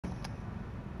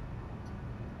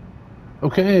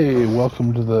Okay,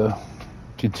 welcome to the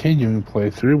continuing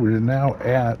playthrough. We're now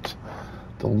at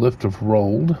the Lift of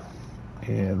Rold,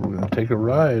 and we're going to take a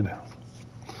ride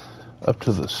up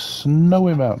to the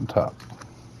snowy mountaintop.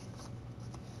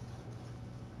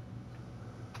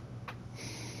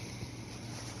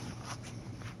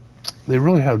 They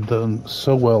really have done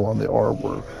so well on the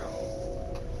artwork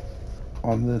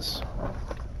on this.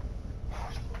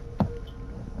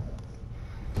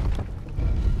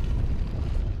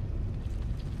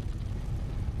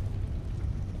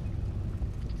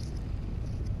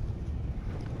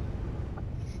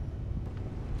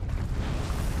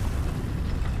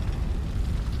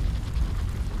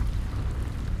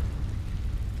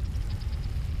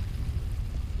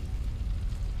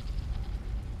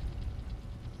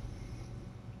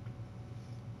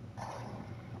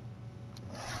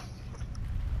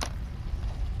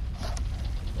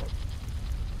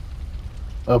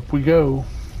 Up we go.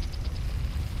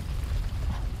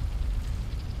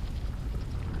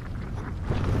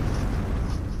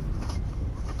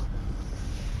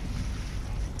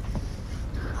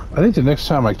 I think the next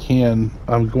time I can,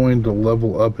 I'm going to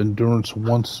level up endurance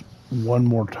one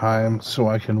more time so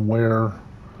I can wear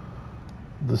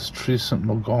this tree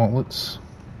sentinel gauntlets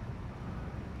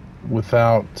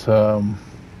without the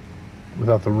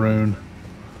rune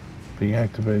being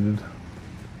activated.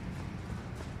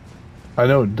 I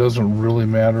know it doesn't really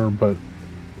matter, but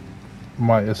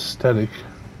my aesthetic,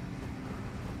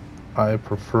 I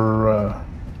prefer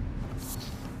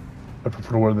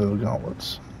to wear the other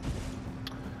gauntlets.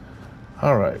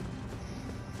 All right,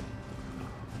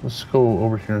 let's go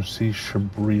over here and see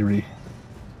Shabriri.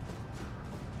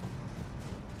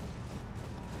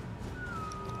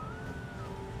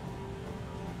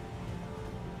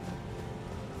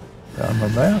 Down the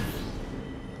map.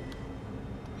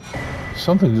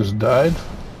 Something just died.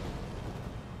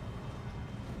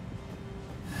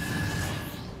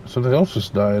 Something else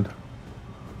just died.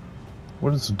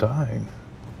 What is dying?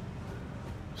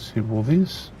 Let's see, will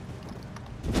these?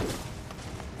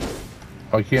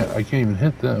 Oh, I can't even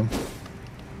hit them.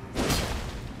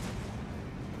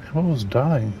 What was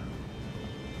dying?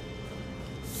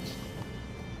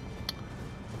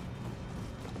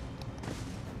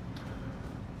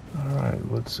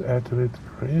 Alright, let's activate the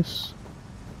grace.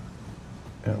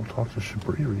 And we'll talk to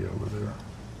Shabriri over there.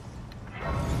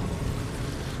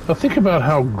 Now think about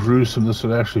how gruesome this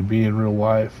would actually be in real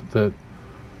life. That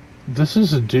this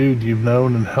is a dude you've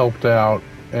known and helped out,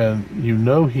 and you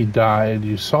know he died.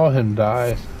 You saw him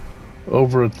die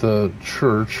over at the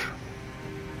church,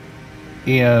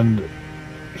 and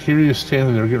here you're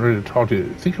standing there getting ready to talk to you.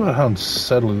 Think about how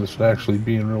unsettling this would actually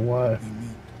be in real life.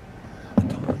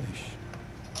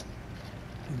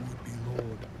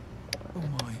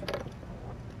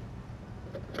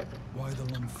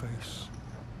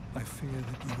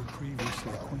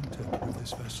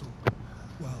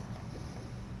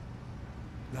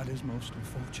 Most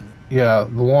unfortunate. Yeah,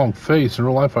 the long face. In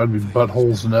real life, I'd be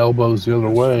buttholes and elbows the other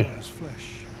way.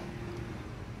 Flesh.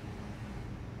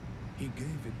 He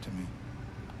gave it to me.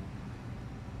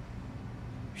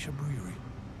 Shabriri,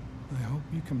 I hope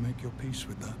you can make your peace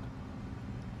with that.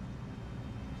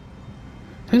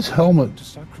 His helmet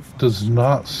does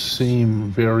not seem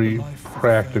very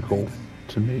practical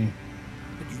to me.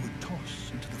 That you would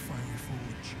toss into the fiery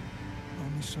forge,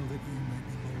 only so that you may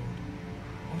be Lord.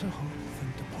 What a horrible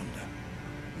thing to ponder.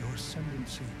 Your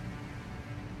ascendancy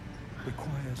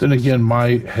requires. Then again,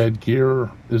 my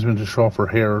headgear is meant to show off her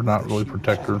hair, not really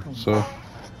protect her. So I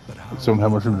don't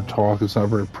have much room to talk. It's not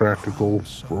very practical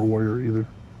for a warrior either.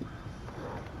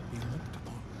 Be looked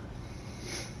upon,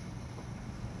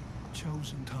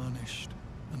 chosen, tarnished,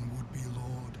 and would be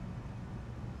Lord.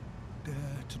 Dare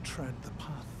to tread the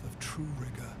path of true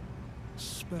rigor.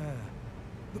 Spare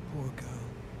the poor girl,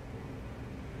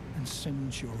 and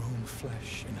singe your own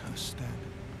flesh in her stead.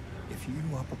 If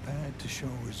you are prepared to show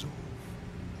resolve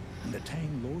and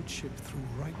attain lordship through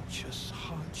righteous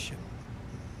hardship,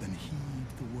 then heed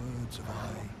the words of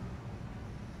I,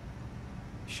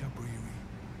 Shabriri.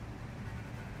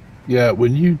 Yeah,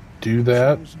 when you do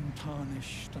that,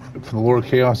 for the Lord of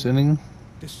Chaos ending,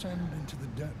 descend into the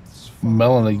depths,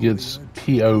 Melanie gets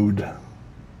PO'd.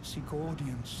 Seek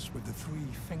audience with the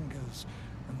three fingers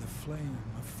and the flame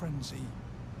of frenzy.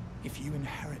 If you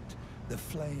inherit the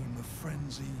flame of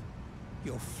frenzy,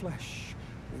 your flesh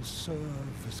will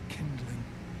serve as kindling,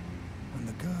 and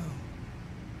the girl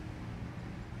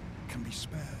can be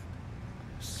spared,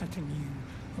 setting you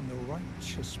on the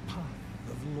righteous path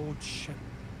of lordship,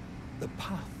 the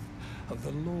path of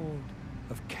the Lord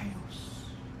of Chaos.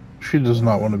 She does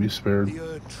not want to be spared. The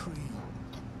Erd tree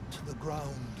to the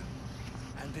ground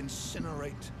and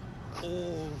incinerate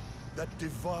all that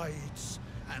divides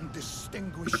and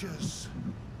distinguishes.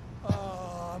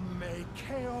 Ah, may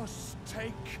chaos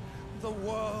take the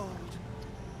world.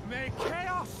 May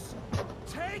chaos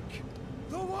take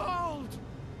the world.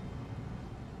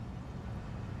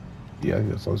 Yeah, I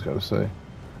guess I was gotta say.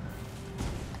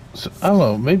 So, I don't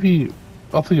know, maybe,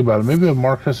 I'll think about it. Maybe a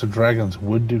Marquess of Dragons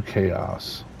would do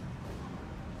chaos.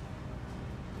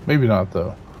 Maybe not,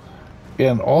 though.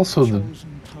 And also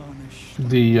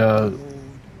the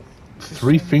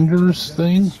three fingers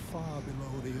thing,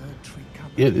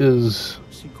 it is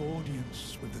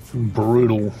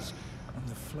brutal.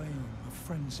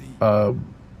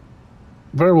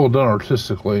 Very well done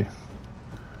artistically,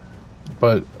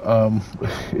 but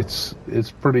it's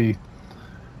pretty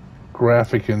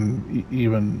graphic and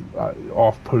even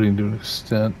off-putting to an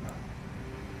extent,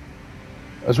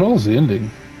 as well as the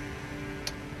ending.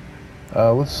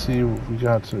 Let's see what we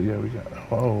got.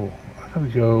 Oh, I gotta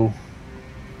go.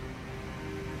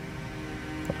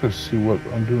 I gotta see what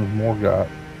I'm doing with Morgott.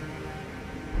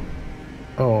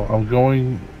 Oh, I'm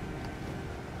going.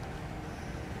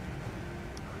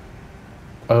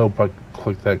 I hope I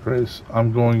clicked that, Grace.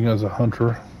 I'm going as a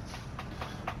hunter.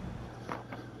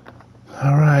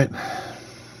 Alright.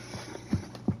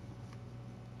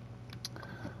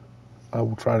 I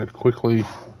will try to quickly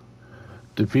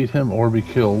defeat him or be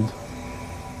killed.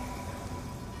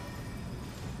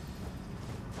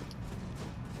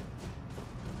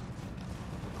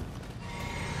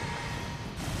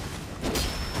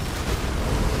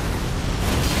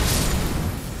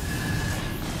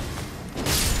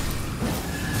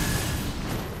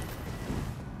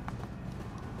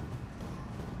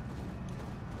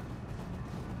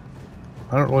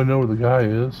 I don't really know where the guy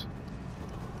is.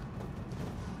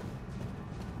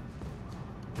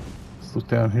 Let's look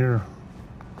down here.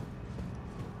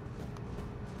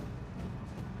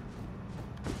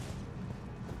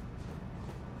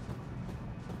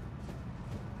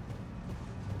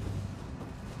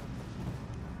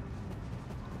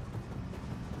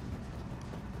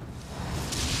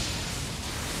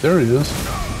 There he is.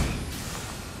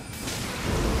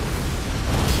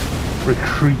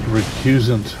 Retreat,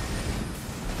 recusant.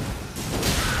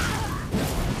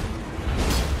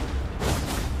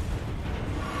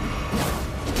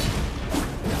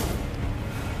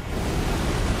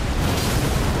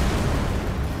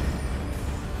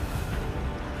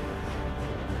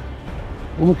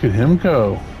 Look at him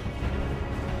go.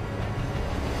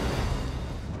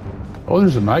 Oh,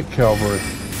 there's a night cavalry.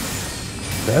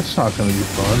 That's not going to be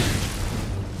fun.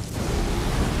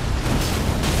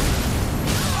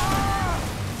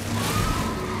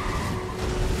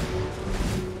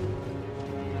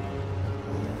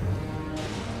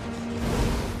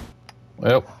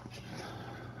 Well,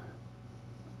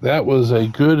 that was a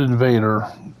good invader.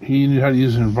 He knew how to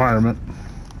use an environment.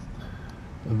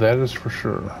 That is for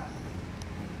sure.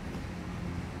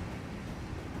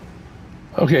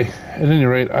 Okay, at any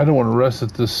rate, I don't want to rest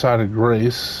at this side of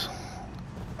Grace,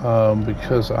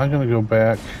 because I'm going to go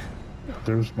back.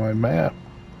 There's my map.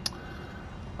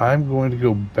 I'm going to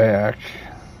go back,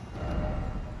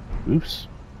 oops,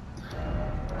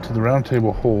 to the Round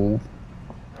Table Hold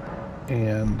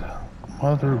and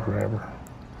Mother Grabber,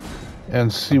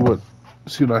 and see what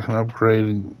I can upgrade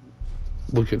and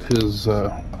look at his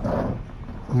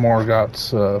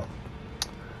Morgott's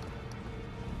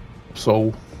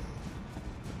soul.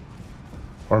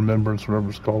 Or remembrance, whatever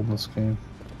it's called in this game.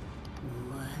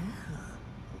 Well,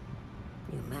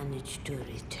 you managed to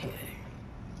return.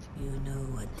 You know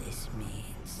what this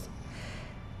means.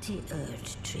 The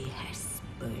Earth Tree has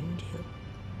spurned you.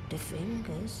 The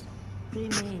fingers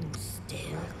remain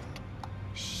still,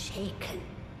 shaken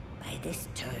by this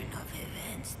turn of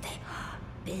events. They are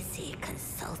busy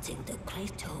consulting the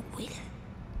greater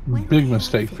will. Big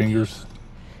mistake, fingers.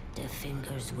 The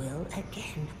fingers will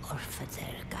again offer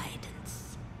their guidance.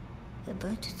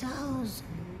 But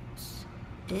thousands,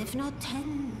 if not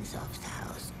tens of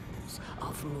thousands,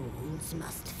 of moons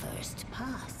must first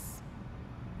pass.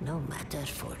 No matter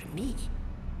for me,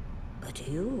 but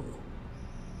you.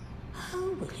 How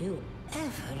will you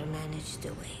ever manage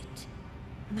the weight?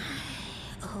 My,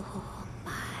 oh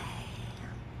my.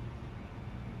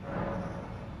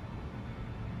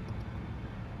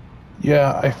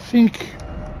 Yeah, I think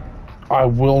I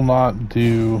will not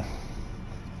do...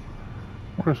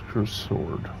 Where's her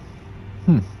sword?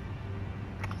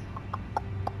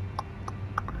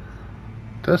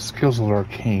 Death skills with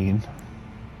arcane.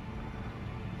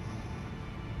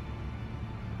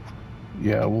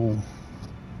 Yeah, we'll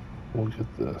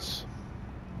get this.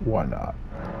 Why not?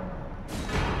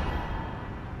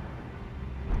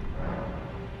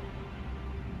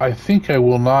 I think I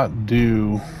will not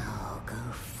do Now go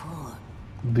forth.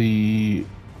 the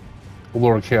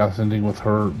Laura Chaos ending with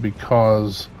her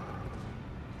because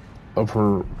of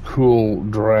her cool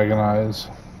dragon eyes.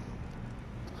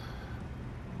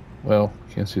 Well,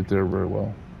 can't see it there very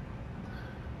well.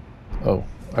 Oh,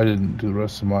 I didn't do the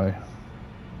rest of my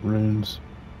runes.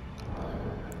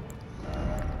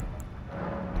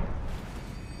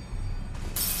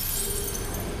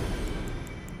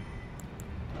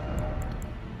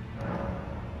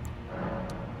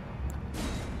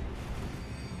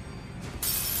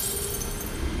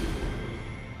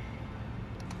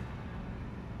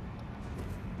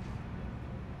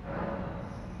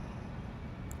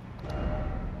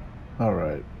 All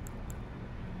right.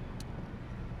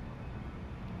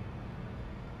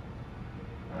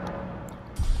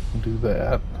 We'll do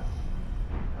that.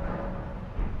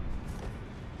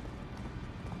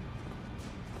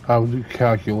 I'll do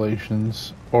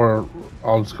calculations, or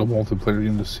I'll just go multiplayer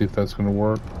again to see if that's going to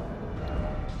work.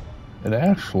 And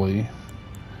actually,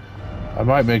 I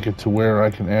might make it to where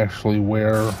I can actually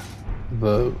wear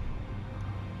the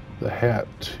hat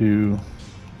to.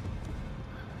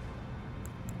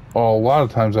 Well, a lot of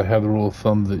times I have the rule of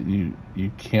thumb that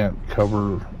you can't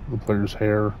cover the player's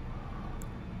hair.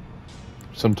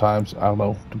 Sometimes, I don't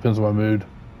know, depends on my mood.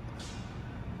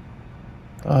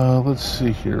 Let's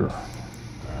see here.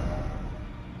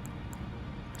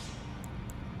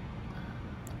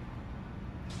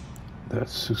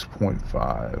 That's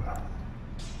 6.5.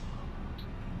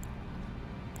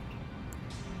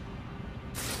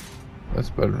 That's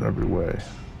better in every way.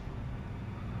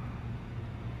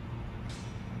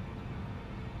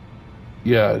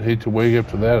 Yeah, I'd hate to wake up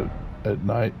to that at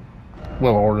night.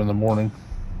 Well, or in the morning.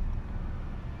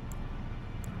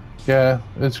 Yeah,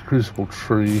 it's Crucible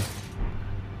Tree.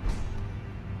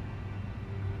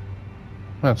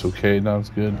 That's okay, not as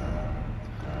good.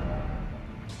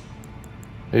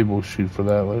 Maybe we'll shoot for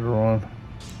that later on.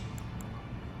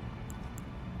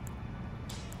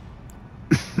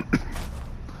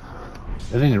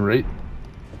 At any rate,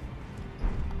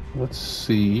 let's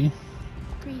see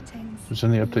if there's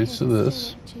any updates to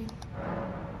this.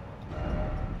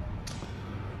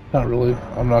 Not really.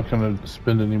 I'm not going to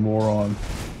spend any more on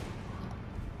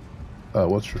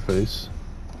what's your face?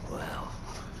 Well,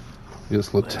 Yes,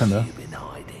 Latenna. you been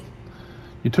hiding?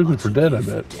 You took me for dead, I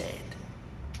bet. Dead.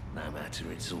 No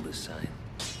matter, it's all the same.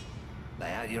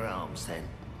 Lay out your arms then.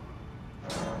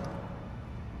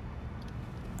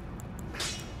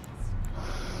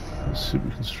 Let's see if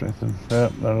we can strengthen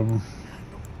that. None of them.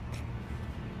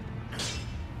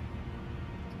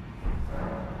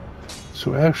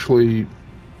 So actually,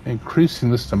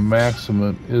 increasing this to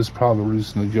maximum is probably the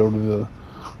reason to go to the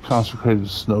consecrated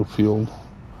snowfield,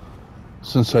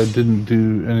 since I didn't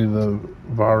do any of the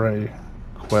Vare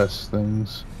quest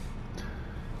things.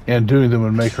 And doing them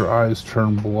would make her eyes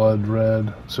turn blood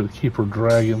red, so to keep her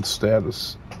dragon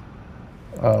status,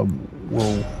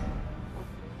 we'll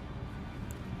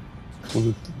do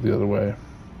it the other way.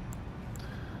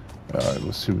 Alright,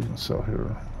 let's see what we can sell here.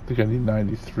 I think I need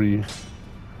 93.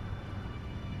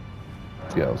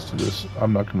 Yeah, let's do this.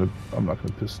 I'm not gonna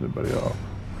piss anybody off.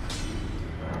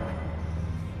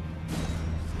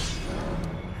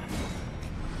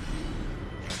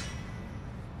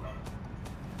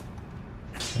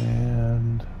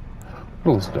 And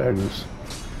what are those daggers?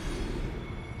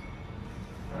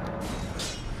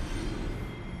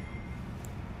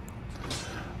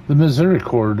 The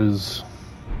Misericord is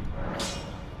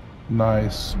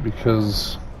nice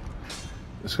because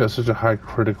it's got such a high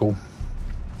critical.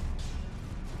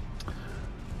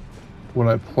 When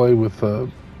I play with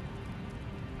a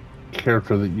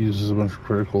character that uses a bunch of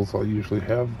criticals, I'll usually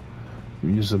have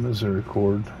use a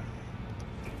Misericord.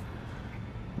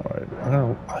 Alright,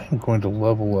 I am going to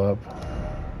level up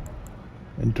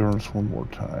Endurance one more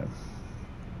time.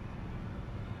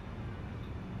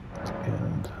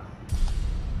 And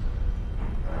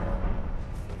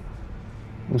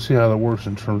we'll see how that works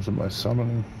in terms of my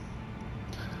summoning.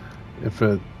 If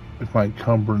my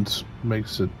encumbrance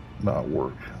makes it not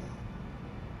work.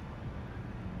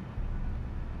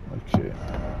 Okay.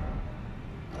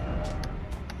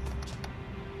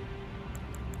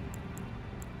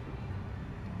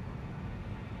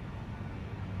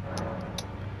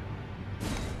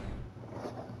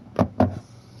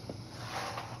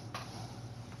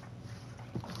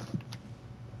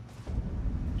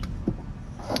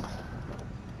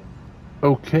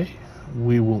 Okay,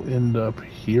 we will end up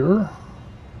here,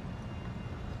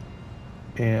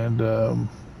 and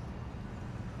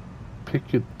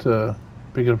pick it up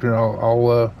here.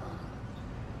 I'll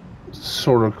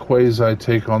sort of quasi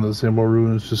take on the Zimbo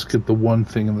ruins, just get the one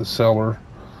thing in the cellar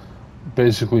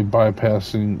basically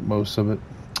bypassing most of it.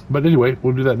 But anyway,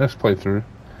 we'll do that next playthrough.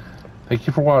 Thank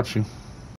you for watching.